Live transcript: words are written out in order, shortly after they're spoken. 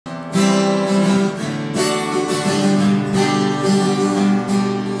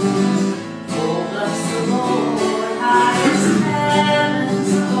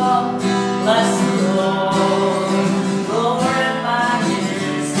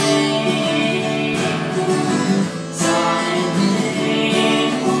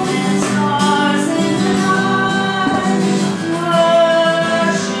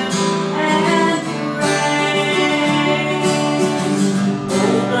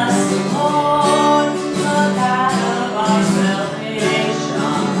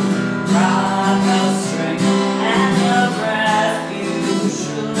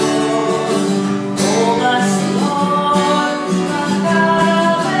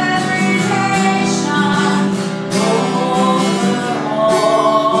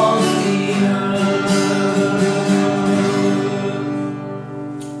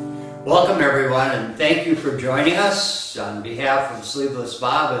joining us. On behalf of Sleepless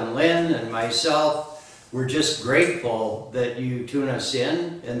Bob and Lynn and myself, we're just grateful that you tune us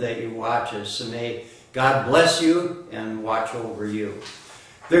in and that you watch us. So may God bless you and watch over you.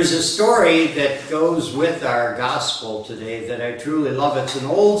 There's a story that goes with our gospel today that I truly love. It's an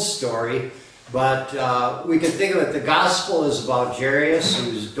old story, but we can think of it. The gospel is about Jairus,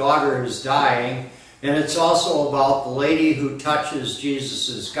 whose daughter is dying, and it's also about the lady who touches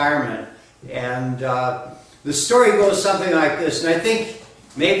Jesus' garment. And the story goes something like this, and I think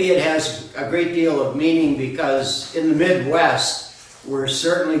maybe it has a great deal of meaning because in the Midwest, we're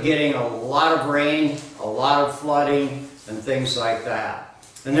certainly getting a lot of rain, a lot of flooding, and things like that.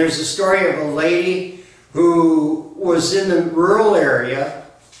 And there's a story of a lady who was in the rural area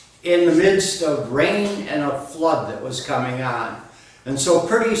in the midst of rain and a flood that was coming on. And so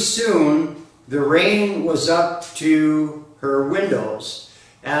pretty soon, the rain was up to her windows.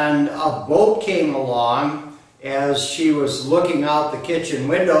 And a boat came along as she was looking out the kitchen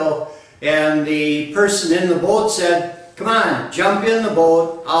window, and the person in the boat said, "Come on, jump in the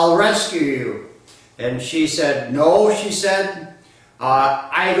boat, I'll rescue you." And she said, "No," she said,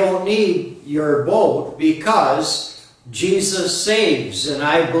 "I don't need your boat because Jesus saves and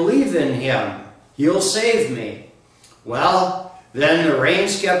I believe in him. He'll save me." Well, then the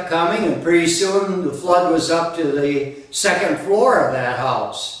rains kept coming and pretty soon the flood was up to the second floor of that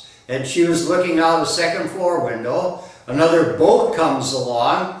house. And she was looking out a second floor window. Another boat comes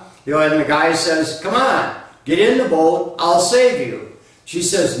along, and the guy says, "Come on, get in the boat, I'll save you." She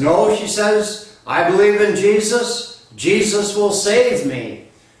says, "No," she says, "I believe in Jesus. Jesus will save me."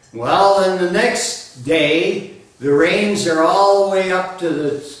 Well, and the next day, the rains are all the way up to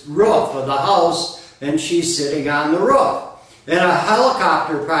the roof of the house, and she's sitting on the roof. And a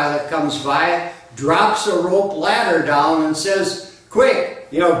helicopter pilot comes by, drops a rope ladder down and says, "Quick,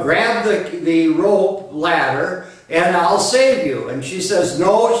 grab the rope ladder and I'll save you." And she says,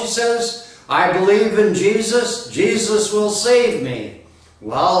 "No," she says, "I believe in Jesus. Jesus will save me."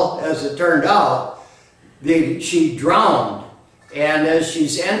 Well, as it turned out, she drowned. And as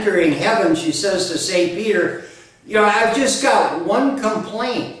she's entering heaven, she says to St. Peter, "I've just got one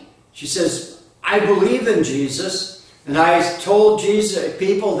complaint." She says, "I believe in Jesus, and I told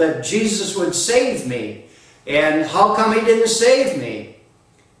people that Jesus would save me. And how come he didn't save me?"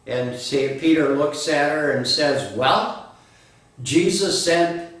 And St. Peter looks at her and says, "Well, Jesus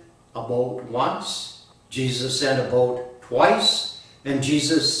sent a boat once, Jesus sent a boat twice, and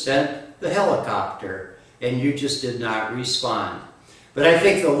Jesus sent the helicopter, and you just did not respond." But I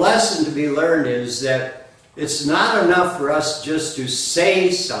think the lesson to be learned is that it's not enough for us just to say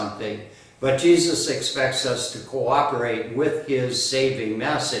something, but Jesus expects us to cooperate with his saving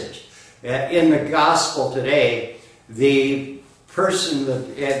message. In the gospel today, the person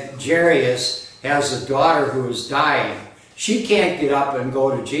that Jairus has a daughter who is dying. She can't get up and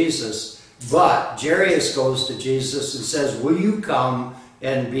go to Jesus, but Jairus goes to Jesus and says, "Will you come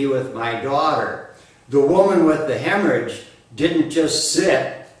and be with my daughter?" The woman with the hemorrhage didn't just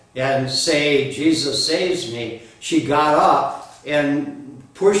sit and say, "Jesus saves me." She got up and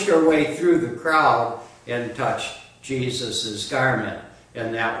pushed her way through the crowd and touched Jesus' garment.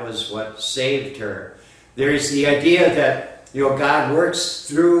 And that was what saved her. There's the idea that, God works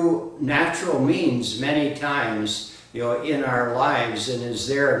through natural means many times, in our lives and is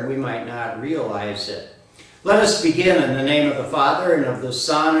there and we might not realize it. Let us begin in the name of the Father and of the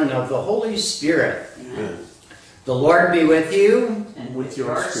Son and of the Holy Spirit. Amen. The Lord be with you. And with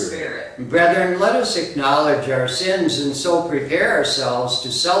your spirit. Brethren, let us acknowledge our sins and so prepare ourselves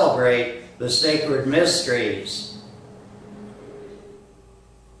to celebrate the sacred mysteries.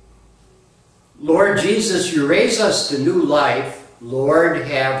 Lord Jesus, you raise us to new life. Lord,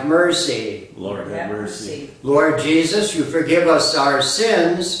 have mercy. Lord, have mercy. Lord Jesus, you forgive us our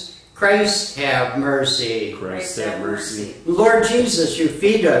sins. Christ, have mercy. Christ, have mercy. Lord Jesus, you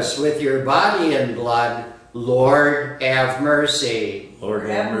feed us with your body and blood. Lord, have mercy. Lord,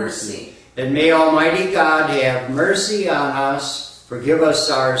 have mercy. And may Almighty God have mercy on us, forgive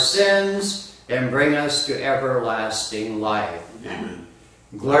us our sins, and bring us to everlasting life. Amen.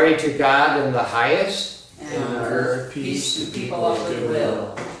 Glory to God in the highest, and on earth peace to people of good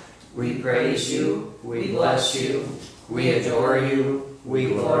will. We praise you, we bless you, we adore you, we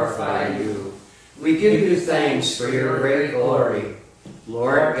glorify you. We give you thanks for your great glory.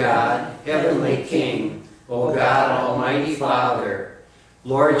 Lord God, heavenly King, O God, almighty Father,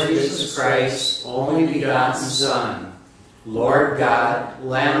 Lord Jesus Christ, only begotten Son, Lord God,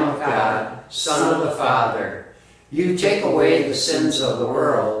 Lamb of God, Son of the Father, you take away the sins of the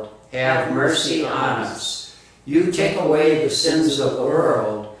world, have mercy on us. You take away the sins of the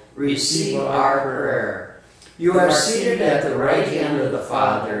world, receive our prayer. You are seated at the right hand of the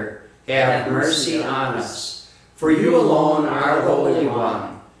Father. Have mercy on us. For you alone are the Holy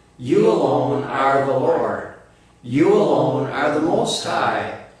One. You alone are the Lord. You alone are the Most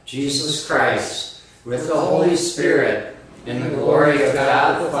High, Jesus Christ, with the Holy Spirit, in the glory of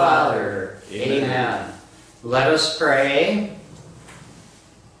God the Father. Amen. Let us pray.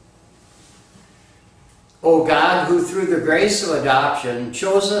 O God, who through the grace of adoption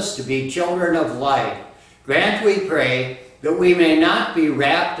chose us to be children of light, grant, we pray, that we may not be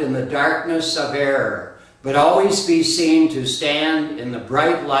wrapped in the darkness of error, but always be seen to stand in the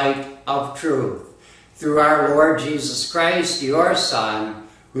bright light of truth. Through our Lord Jesus Christ, your Son,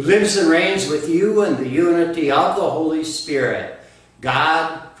 who lives and reigns with you in the unity of the Holy Spirit,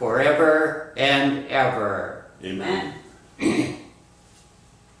 God, forever and ever. Amen.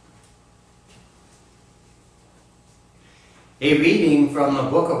 A reading from the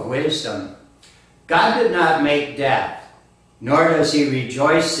Book of Wisdom. God did not make death, nor does he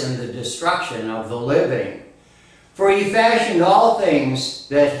rejoice in the destruction of the living. For he fashioned all things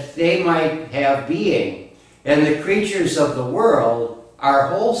that they might have being, and the creatures of the world are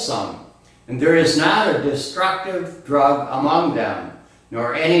wholesome, and there is not a destructive drug among them,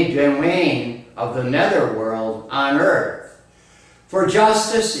 nor any domain of the netherworld on earth. For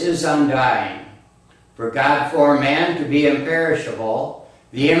justice is undying. For God formed man to be imperishable.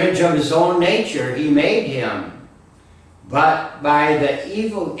 The image of his own nature he made him. But by the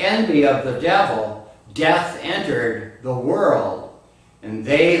evil envy of the devil, death entered the world, and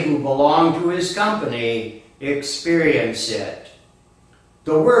they who belong to his company experience it.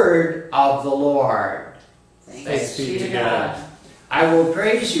 The word of the Lord. Thanks be to God. I will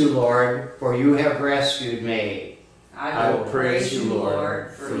praise you, Lord, for you have rescued me. I will praise you,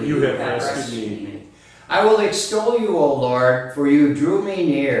 Lord, for you have rescued me. I will extol you, O Lord, for you drew me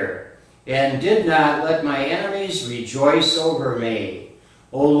near, and did not let my enemies rejoice over me.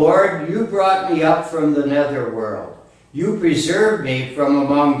 O Lord, you brought me up from the netherworld. You preserved me from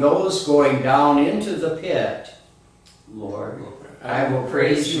among those going down into the pit. Lord, I will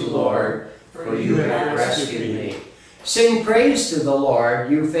praise you, Lord, for you have rescued me. Sing praise to the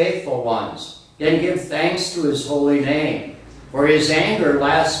Lord, you faithful ones, and give thanks to his holy name. For his anger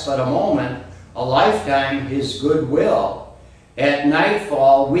lasts but a moment, a lifetime his goodwill. At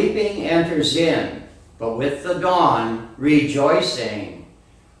nightfall weeping enters in, but with the dawn rejoicing.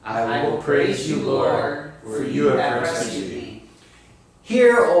 I will praise you, Lord, for you have rescued me.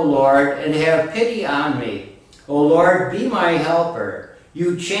 Hear, O Lord, and have pity on me. O Lord, be my helper.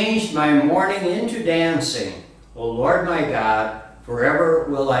 You changed my mourning into dancing. O Lord my God, forever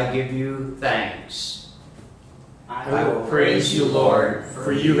will I give you thanks. I will praise you, Lord,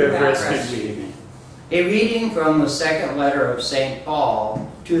 for you have rescued me. A reading from the second letter of St. Paul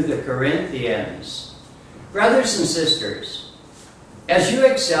to the Corinthians. Brothers and sisters, as you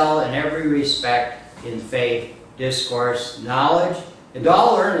excel in every respect in faith, discourse, knowledge, and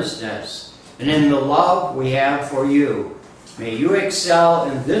all earnestness, and in the love we have for you, may you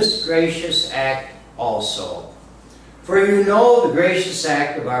excel in this gracious act also. For you know the gracious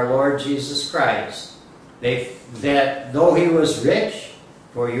act of our Lord Jesus Christ, that though he was rich,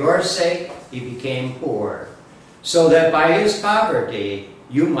 for your sake he became poor, so that by his poverty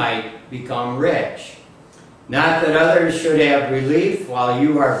you might become rich. Not that others should have relief while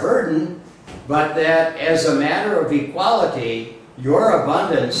you are burdened, but that as a matter of equality, your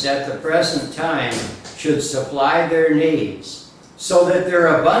abundance at the present time should supply their needs, so that their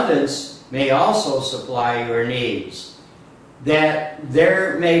abundance may also supply your needs, that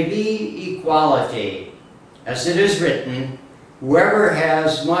there may be equality. As it is written, whoever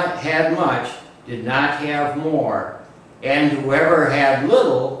had much did not have more, and whoever had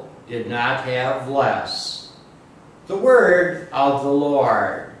little did not have less. The word of the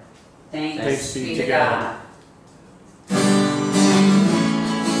Lord. Thanks be to God.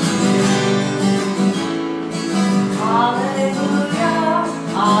 Hallelujah,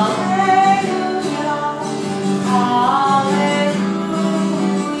 hallelujah, hallelujah.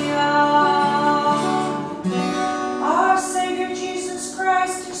 Our Savior Jesus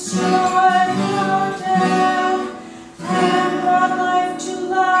Christ destroyed our death and brought life to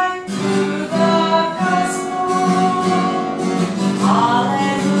light through the gospel.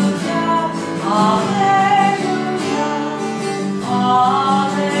 Hallelujah, hallelujah, hallelujah.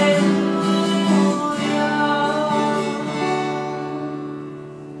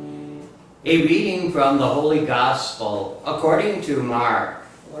 A reading from the Holy Gospel according to Mark.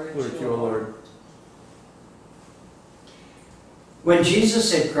 Glory to you, O Lord. When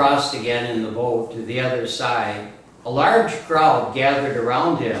Jesus had crossed again in the boat to the other side, a large crowd gathered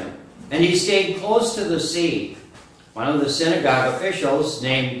around him, and he stayed close to the sea. One of the synagogue officials,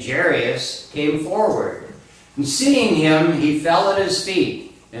 named Jairus, came forward. And seeing him, he fell at his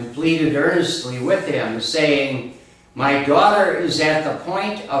feet and pleaded earnestly with him, saying, "My daughter is at the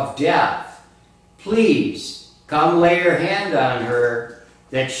point of death. Please come lay your hand on her,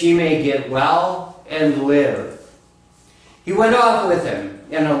 that she may get well and live." He went off with him,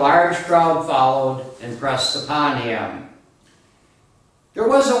 and a large crowd followed and pressed upon him. There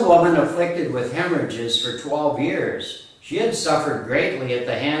was a woman afflicted with hemorrhages for 12 years. She had suffered greatly at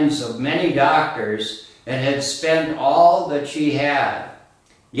the hands of many doctors and had spent all that she had.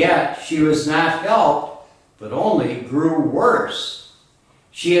 Yet she was not helped, but only grew worse.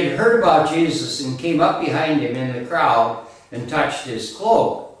 She had heard about Jesus and came up behind him in the crowd and touched his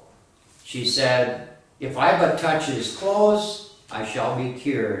cloak. She said, "If I but touch his clothes, I shall be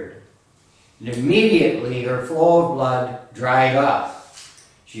cured." And immediately her flow of blood dried up.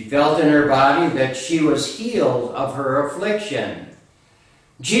 She felt in her body that she was healed of her affliction.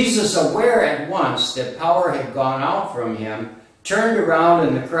 Jesus, aware at once that power had gone out from him, turned around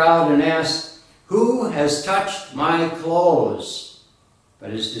in the crowd and asked, "Who has touched my clothes?" But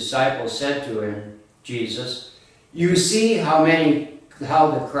his disciples said to him, "Jesus, you see how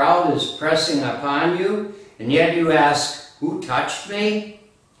the crowd is pressing upon you, and yet you ask, 'Who touched me?'"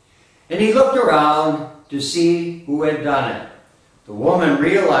 And he looked around to see who had done it. The woman,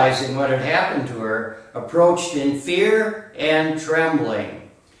 realizing what had happened to her, approached in fear and trembling.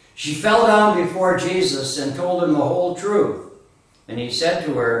 She fell down before Jesus and told him the whole truth. And he said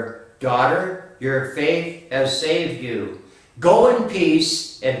to her, "Daughter, your faith has saved you. Go in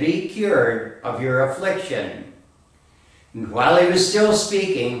peace and be cured of your affliction." And while he was still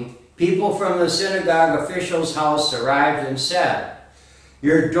speaking, people from the synagogue official's house arrived and said,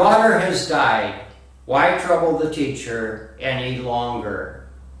 "Your daughter has died. Why trouble the teacher any longer?"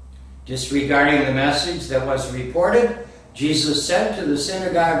 Disregarding the message that was reported, Jesus said to the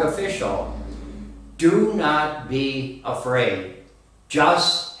synagogue official, "Do not be afraid.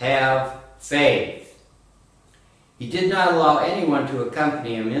 Just have faith." He did not allow anyone to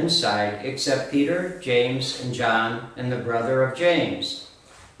accompany him inside except Peter, James, and John, and the brother of James.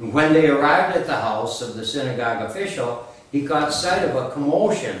 And when they arrived at the house of the synagogue official, he caught sight of a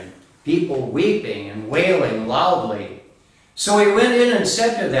commotion, people weeping and wailing loudly. So he went in and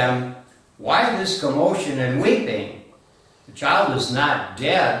said to them, "Why this commotion and weeping? The child is not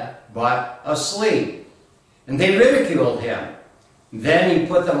dead, but asleep." And they ridiculed him. Then he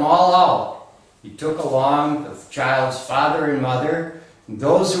put them all out. He took along the child's father and mother, and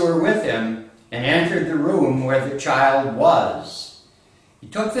those who were with him, and entered the room where the child was. He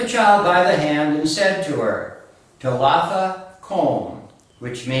took the child by the hand and said to her, "Talitha koum,"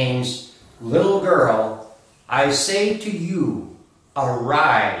 which means, "Little girl, I say to you,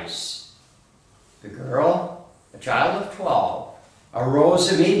 arise." The girl, a child of 12,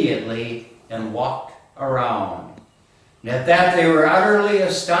 arose immediately and walked around. And at that they were utterly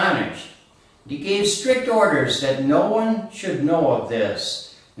astonished. He gave strict orders that no one should know of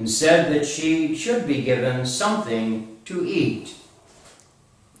this, and said that she should be given something to eat.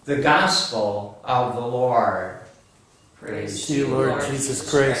 The Gospel of the Lord. Praise to you, Lord Jesus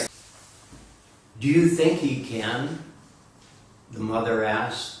Christ. "Do you think he can?" the mother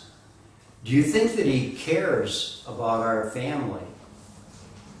asked. "Do you think that he cares about our family?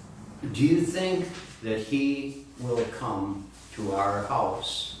 Do you think that he will come to our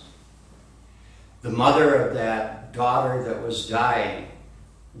house?" The mother of that daughter that was dying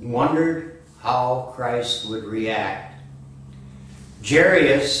wondered how Christ would react.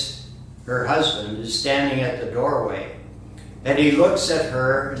 Jairus, her husband, is standing at the doorway, and he looks at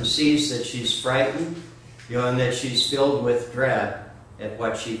her and sees that she's frightened, and that she's filled with dread at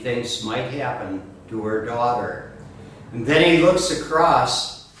what she thinks might happen to her daughter. And then he looks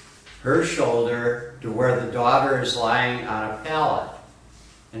across her shoulder to where the daughter is lying on a pallet,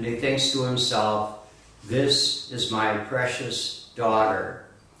 and he thinks to himself, "This is my precious daughter."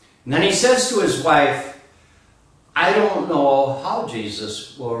 And then he says to his wife, "I don't know how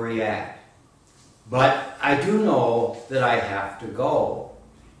Jesus will react, but I do know that I have to go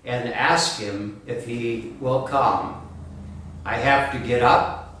and ask him if he will come. I have to get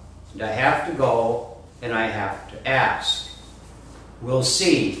up, and I have to go, and I have to ask. We'll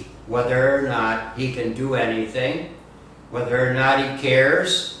see whether or not he can do anything, whether or not he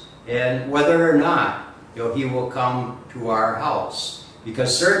cares, and whether or not he will come to our house,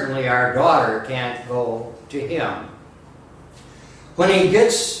 because certainly our daughter can't go to him." When he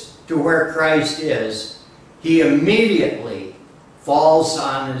gets to where Christ is, he immediately falls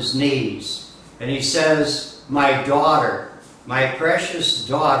on his knees, and he says, "My daughter, my precious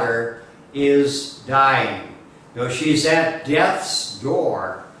daughter, is dying. She's at death's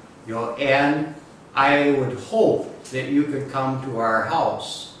door, and I would hope that you could come to our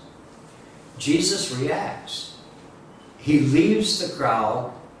house. Jesus reacts. He leaves the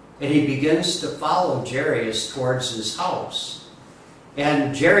crowd and he begins to follow Jairus towards his house.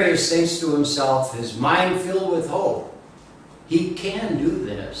 And Jairus thinks to himself, his mind filled with hope, he can do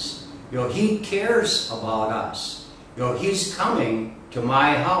this. He cares about us. He's coming to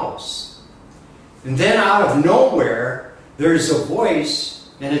my house. And then out of nowhere, there's a voice,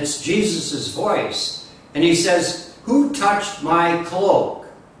 and it's Jesus' voice. And he says, "Who touched my cloak?"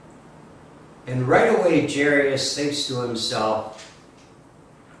 And right away, Jairus thinks to himself,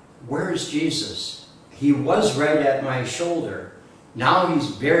 where's Jesus? He was right at my shoulder. Now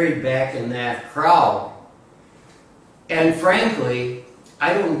he's buried back in that crowd. And frankly,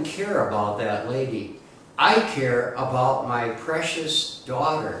 I don't care about that lady. I care about my precious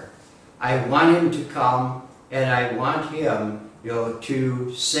daughter. I want him to come, and I want him,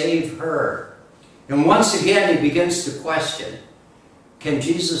 to save her. And once again, he begins to question, can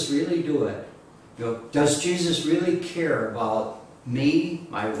Jesus really do it? Does Jesus really care about me,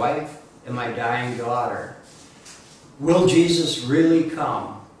 my wife, and my dying daughter? Will Jesus really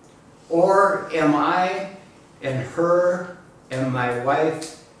come? Or am I and her and my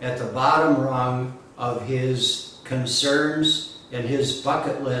wife at the bottom rung of his concerns and his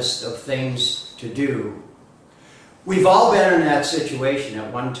bucket list of things to do? We've all been in that situation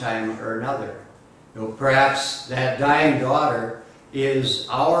at one time or another. Perhaps that dying daughter is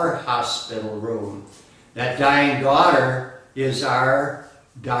our hospital room. That dying daughter is our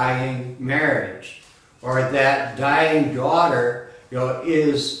dying marriage. Or that dying daughter,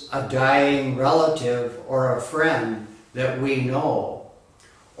 is a dying relative or a friend that we know.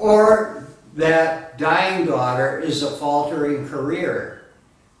 Or that dying daughter is a faltering career.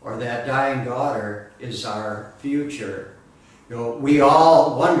 Or that dying daughter is our future. We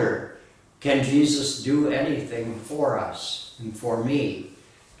all wonder, can Jesus do anything for us and for me?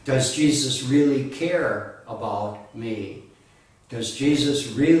 Does Jesus really care about me? Is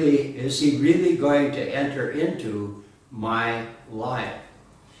he really going to enter into my life?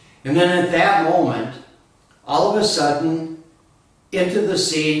 And then at that moment, all of a sudden, into the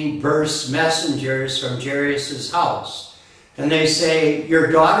scene bursts messengers from Jairus' house. And they say,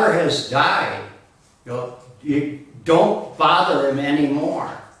 your daughter has died. You don't bother him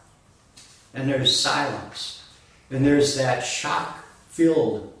anymore. And there's silence. And there's that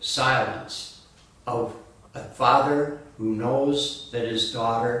shock-filled silence of a father who knows that his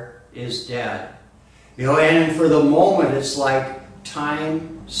daughter is dead. And for the moment, it's like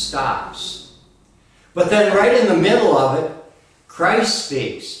time stops. But then right in the middle of it, Christ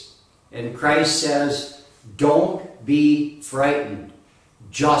speaks. And Christ says, don't be frightened,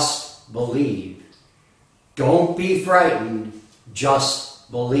 just believe. Don't be frightened,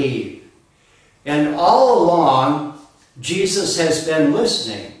 just believe. And all along, Jesus has been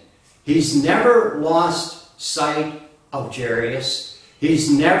listening. He's never lost sight of Jairus.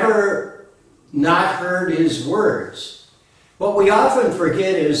 He's never not heard his words. What we often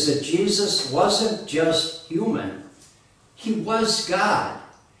forget is that Jesus wasn't just human. He was God.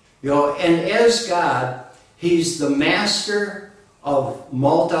 And as God, he's the master of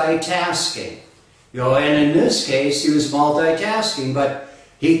multitasking. And in this case, he was multitasking, but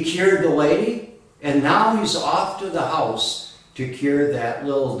he cured the lady, and now he's off to the house to cure that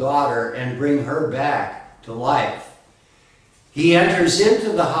little daughter and bring her back to life. He enters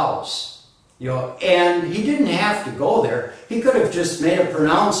into the house, and he didn't have to go there. He could have just made a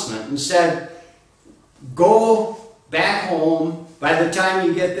pronouncement and said, go back home. By the time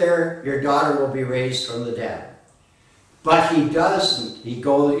you get there, your daughter will be raised from the dead. But he doesn't. He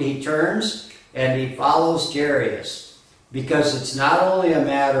turns and he follows Jairus, because it's not only a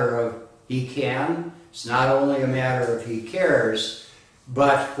matter of he can, it's not only a matter of he cares,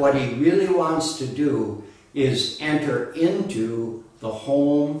 but what he really wants to do is enter into the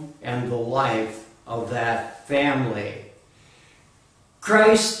home and the life of that family.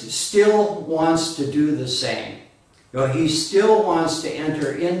 Christ still wants to do the same. He still wants to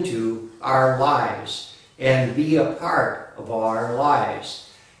enter into our lives and be a part of our lives.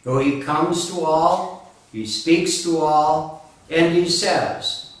 He comes to all, he speaks to all, and he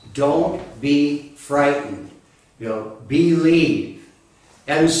says, don't be frightened. Believe.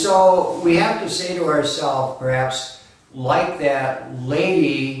 And so we have to say to ourselves, perhaps, like that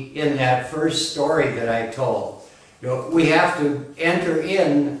lady in that first story that I told, we have to enter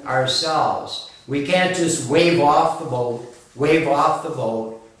in ourselves. We can't just wave off the boat, wave off the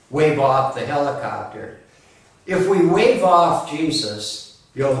boat, wave off the helicopter. If we wave off Jesus,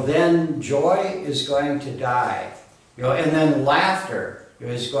 then joy is going to die. And then laughter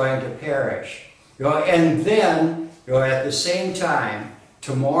is going to perish. And then, at the same time,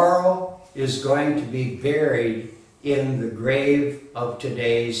 tomorrow is going to be buried in the grave of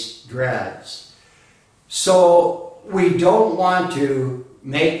today's dreads. So we don't want to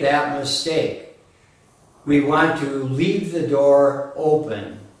make that mistake. We want to leave the door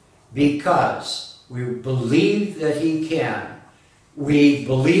open because we believe that He can. We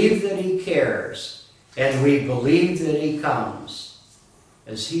believe that He cares. And we believe that He comes.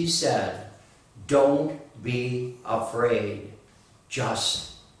 As He said, don't be afraid,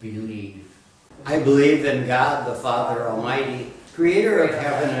 just believe. I believe in God, the Father Almighty, creator of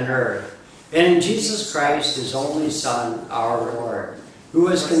heaven and earth, and in Jesus Christ, His only Son, our Lord, who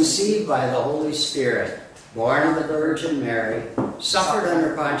was conceived by the Holy Spirit, born of the Virgin Mary, suffered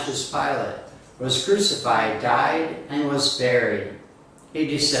under Pontius Pilate, was crucified, died, and was buried. He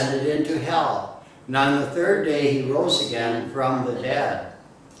descended into hell, and on the third day He rose again from the dead.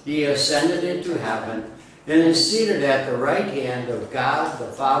 He ascended into heaven, and is seated at the right hand of God,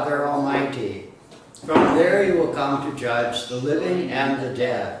 the Father Almighty. From there He will come to judge the living and the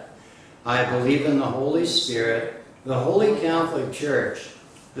dead. I believe in the Holy Spirit, the Holy Catholic Church,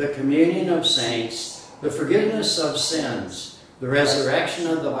 the communion of saints, the forgiveness of sins, the resurrection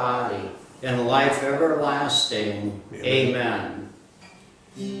of the body, and life everlasting. Amen.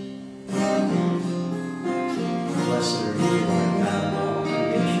 Blessed are you, Lord God of all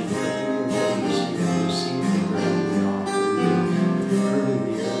creation, for through your goodness we have received the bread we offer you. The fruit of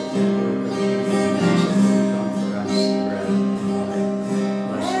the earth and work of human hands, and come for us the bread of life.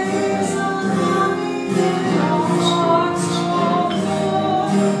 Blessed are you,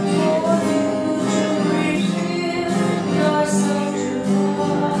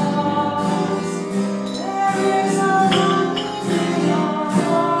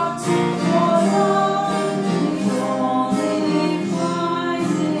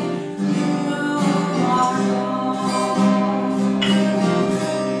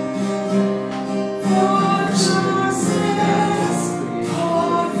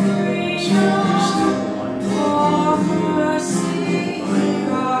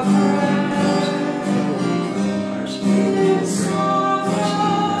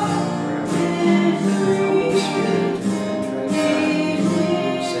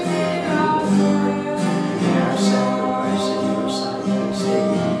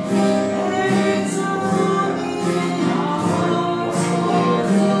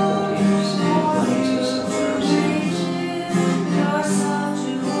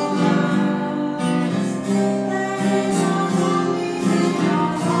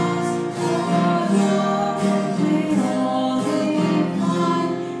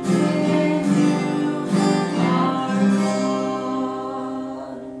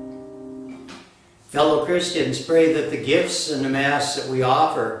 Fellow Christians, pray that the gifts in the Mass that we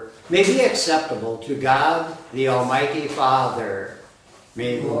offer may be acceptable to God, the Almighty Father.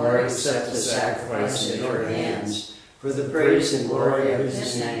 May the Lord accept the sacrifice at your hands for the praise and glory of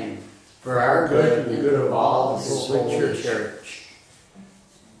His name, for our good and the good of all of His holy Church.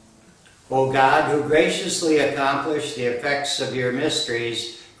 O God, who graciously accomplished the effects of your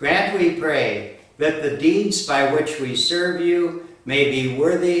mysteries, grant, we pray, that the deeds by which we serve you may be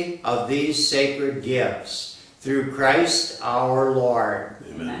worthy of these sacred gifts. Through Christ our Lord.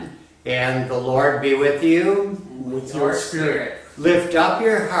 Amen. And the Lord be with you. And with your spirit. Lift up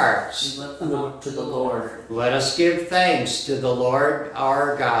your hearts. Lift them up to the Lord. Let us give thanks to the Lord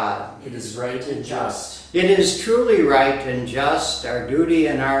our God. It is right and just. It is truly right and just, our duty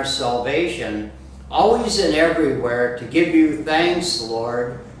and our salvation, always and everywhere to give you thanks,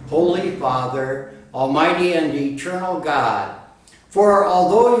 Lord, Holy Father, Almighty and eternal God. For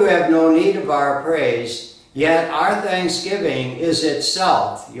although you have no need of our praise, yet our thanksgiving is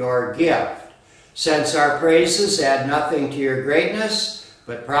itself your gift, since our praises add nothing to your greatness,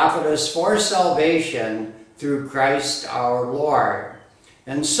 but profit us for salvation through Christ our Lord.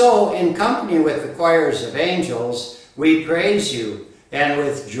 And so, in company with the choirs of angels, we praise you, and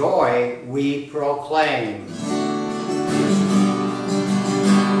with joy we proclaim.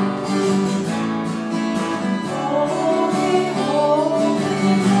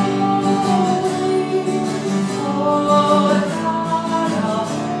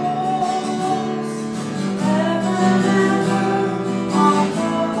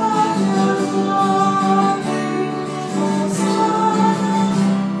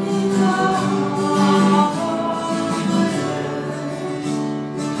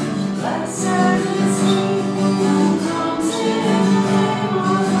 Blessed is He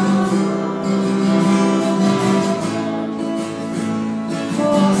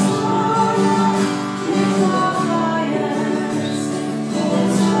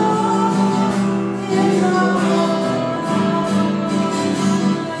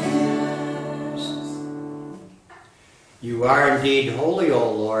are indeed holy,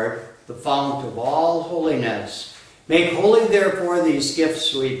 O Lord, the fount of all holiness. Make holy, therefore, these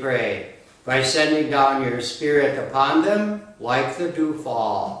gifts, we pray, by sending down your Spirit upon them like the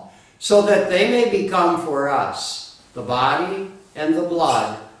dewfall, so that they may become for us the body and the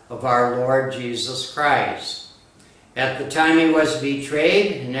blood of our Lord Jesus Christ. At the time he was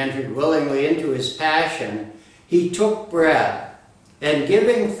betrayed and entered willingly into his passion, he took bread, and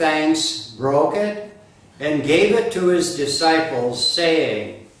giving thanks, broke it, and gave it to his disciples,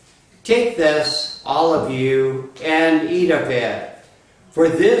 saying, "Take this, all of you, and eat of it, for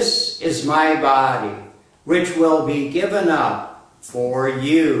this is my body, which will be given up for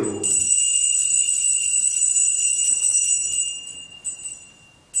you."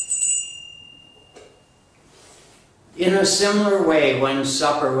 In a similar way, when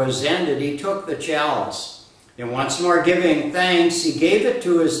supper was ended, he took the chalice, and once more giving thanks, he gave it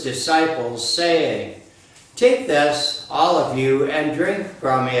to his disciples, saying, "Take this, all of you, and drink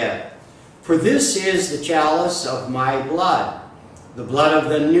from it, for this is the chalice of my blood, the blood of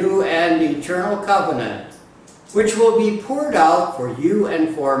the new and eternal covenant, which will be poured out for you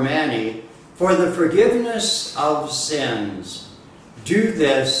and for many, for the forgiveness of sins. Do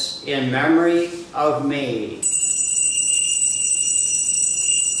this in memory of me."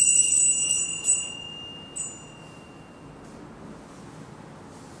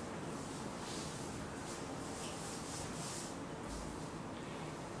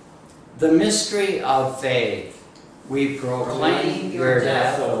 The mystery of faith. We proclaim your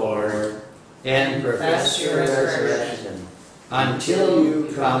death, O Lord, and profess your resurrection until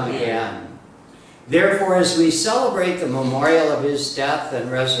you come again. Therefore, as we celebrate the memorial of his death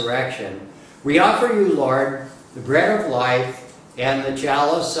and resurrection, we offer you, Lord, the bread of life and the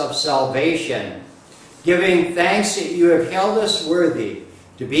chalice of salvation, giving thanks that you have held us worthy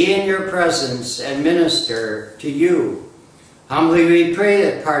to be in your presence and minister to you. Humbly we pray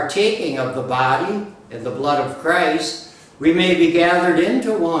that partaking of the body and the blood of Christ, we may be gathered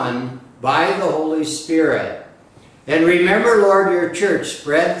into one by the Holy Spirit. And remember, Lord, your church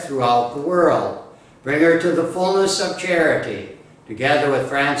spread throughout the world. Bring her to the fullness of charity, together with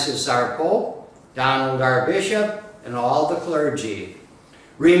Francis our Pope, Donald our Bishop, and all the clergy.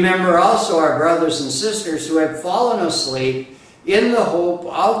 Remember also our brothers and sisters who have fallen asleep in the hope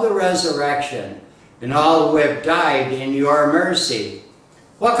of the resurrection, and all who have died in your mercy.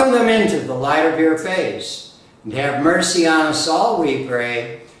 Welcome them into the light of your face, and have mercy on us all, we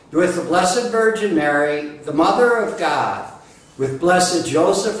pray, with the Blessed Virgin Mary, the Mother of God, with blessed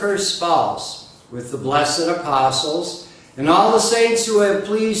Joseph, her spouse, with the blessed apostles, and all the saints who have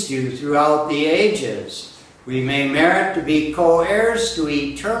pleased you throughout the ages. We may merit to be co-heirs to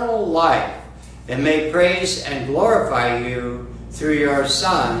eternal life, and may praise and glorify you through your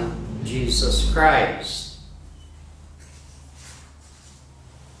Son, Jesus Christ.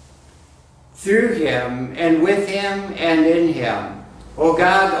 Through him, and with him, and in him, O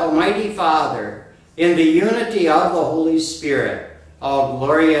God, Almighty Father, in the unity of the Holy Spirit, all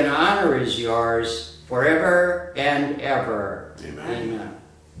glory and honor is yours forever and ever. Amen. Amen.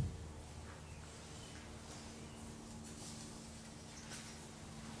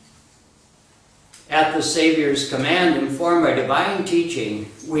 At the Savior's command, informed by divine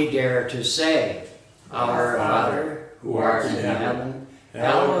teaching, we dare to say, Our Father, who art in heaven,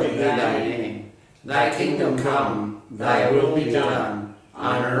 hallowed be thy name. Thy kingdom come, thy will be done,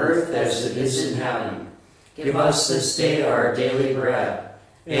 on earth as it is in heaven. Give us this day our daily bread,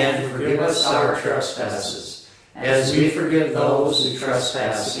 and forgive us our trespasses, as we forgive those who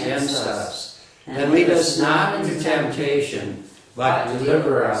trespass against us. And lead us not into temptation, but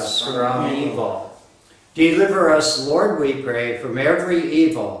deliver us from evil. Deliver us, Lord, we pray, from every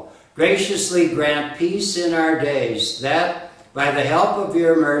evil. Graciously grant peace in our days, that, by the help of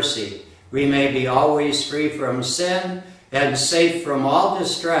your mercy, we may be always free from sin and safe from all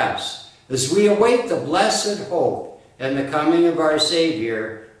distress, as we await the blessed hope and the coming of our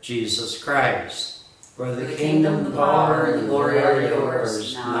Savior, Jesus Christ. For the kingdom, the power, and the glory are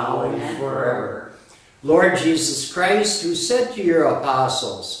yours, now and forever. Lord Jesus Christ, who said to your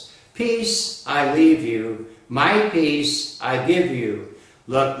apostles, Peace I leave you, my peace I give you.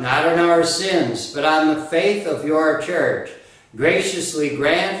 Look not on our sins, but on the faith of your church. Graciously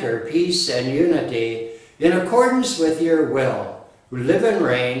grant her peace and unity in accordance with your will, who live and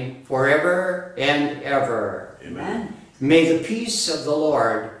reign forever and ever. Amen. May the peace of the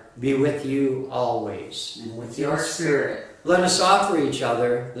Lord be with you always. And with your spirit. Let us offer each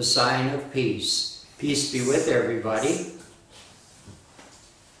other the sign of peace. Peace be with everybody.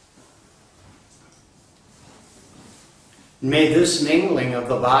 May this mingling of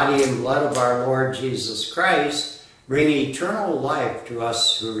the body and blood of our Lord Jesus Christ Bring eternal life to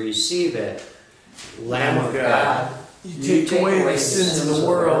us who receive it. Lamb of God, you take away the sins of the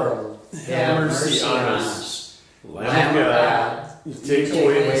world. Have mercy on us. Lamb of God, you take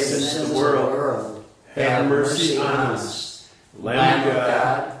away the sins of the world. Have mercy on us. Lamb of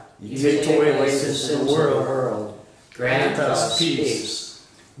God, you take away the sins of the world. Grant us peace.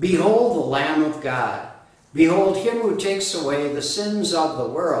 Behold the Lamb of God. Behold him who takes away the sins of the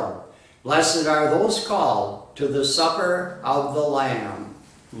world. Blessed are those called to the supper of the Lamb.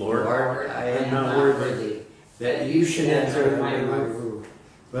 Lord, I am not worthy that you should enter my roof,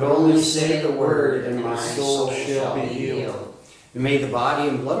 but only say the word, and my soul shall be healed. And may the body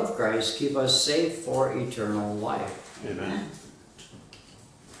and blood of Christ keep us safe for eternal life. Amen.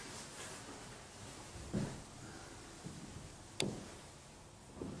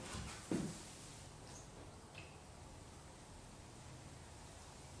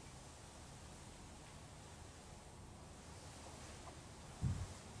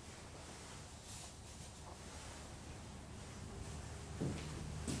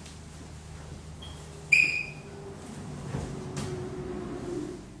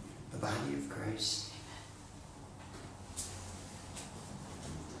 The body of Christ.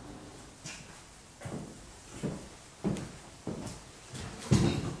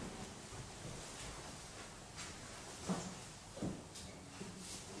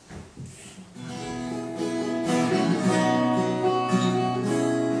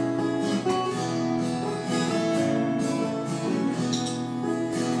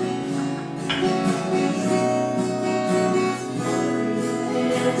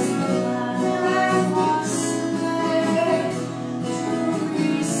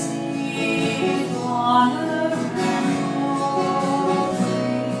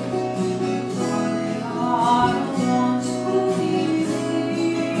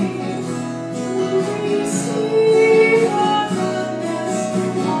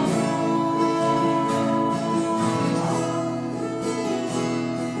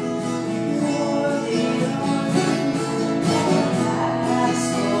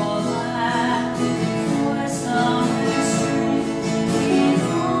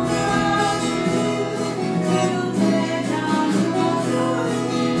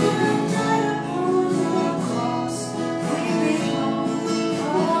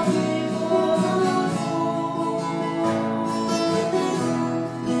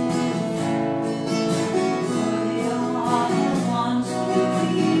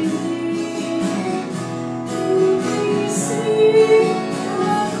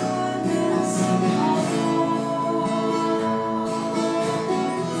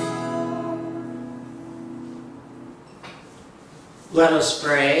 Let us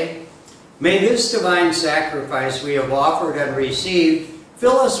pray. May this divine sacrifice we have offered and received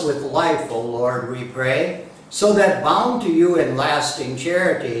fill us with life, O Lord, we pray, so that bound to you in lasting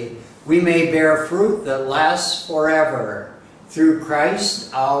charity, we may bear fruit that lasts forever. Through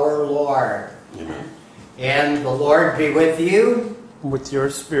Christ our Lord. Amen. And the Lord be with you. With your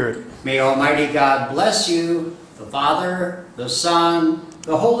spirit. May Almighty God bless you, the Father, the Son,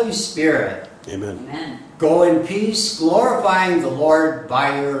 the Holy Spirit. Amen. Amen. Go in peace, glorifying the Lord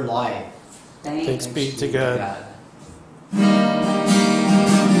by your life. Thanks be to God. God.